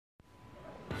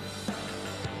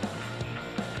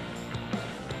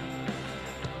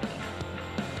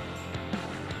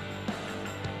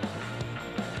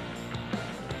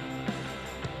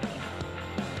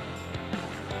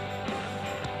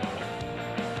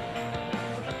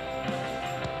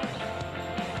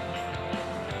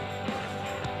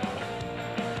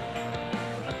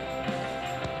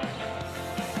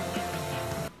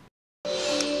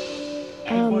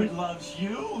loves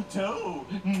you too.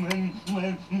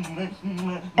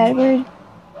 Edward,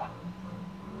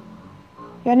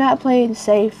 you're not playing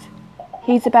safe.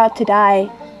 He's about to die.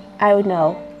 I would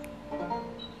know.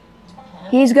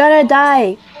 He's gonna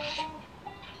die.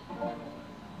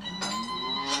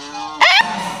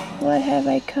 What have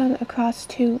I come across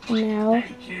to now?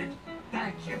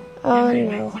 Thank you. Oh You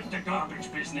made no. me quit the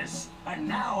garbage business, and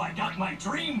now I got my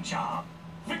dream job.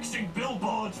 Fixing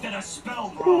billboards that are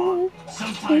spelled wrong.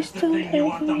 Sometimes the thing you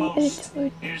want the most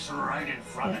is right in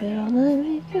front of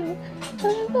you.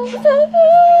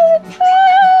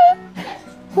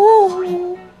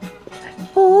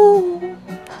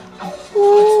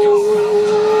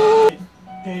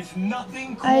 There's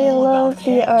nothing cool I love about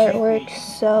the cat artwork kicking.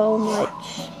 so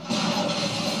much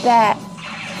that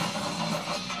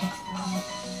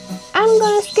I'm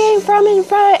gonna scream from in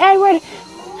front of Edward.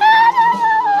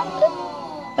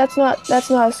 That's not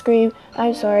a scream.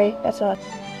 I'm sorry. That's not.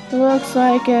 Looks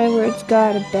like Edward's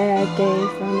got a bad day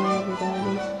from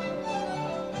everybody.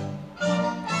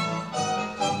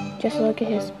 Just look at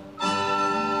his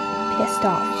pissed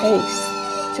off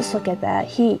face. Just look at that.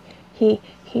 He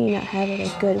not having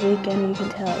a good weekend. You can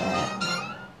tell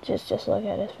that. Just look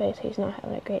at his face. He's not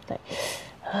having a great day.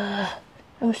 I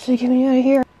wish they'd get me out of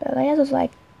here. But Lazlo's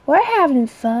like, we're having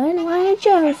fun. Why aren't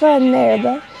you having fun there,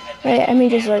 bud? I mean,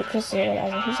 just look at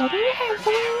Lazlo. He's like, we're having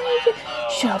fun. Why aren't you?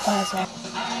 Shut up, Lazlo.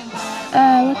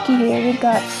 Looky here. We've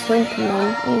got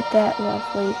Slinkman. Ain't that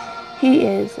lovely? He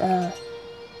is,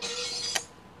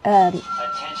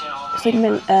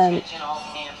 Slinkman, I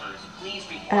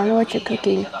don't know what you're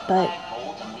cooking, but...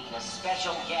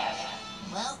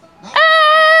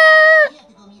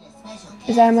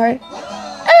 Is that Mark?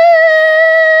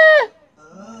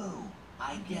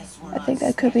 I think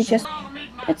that could be just...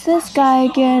 It's this guy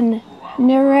again.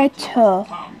 Naruto.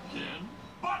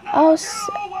 Oh,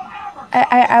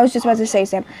 I was just about to say,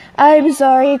 Sam. I'm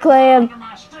sorry, Clam.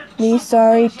 Me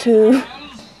sorry, too.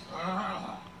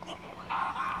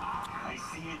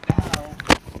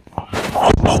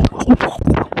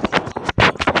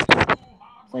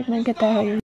 Like, man, get that out of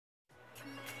here.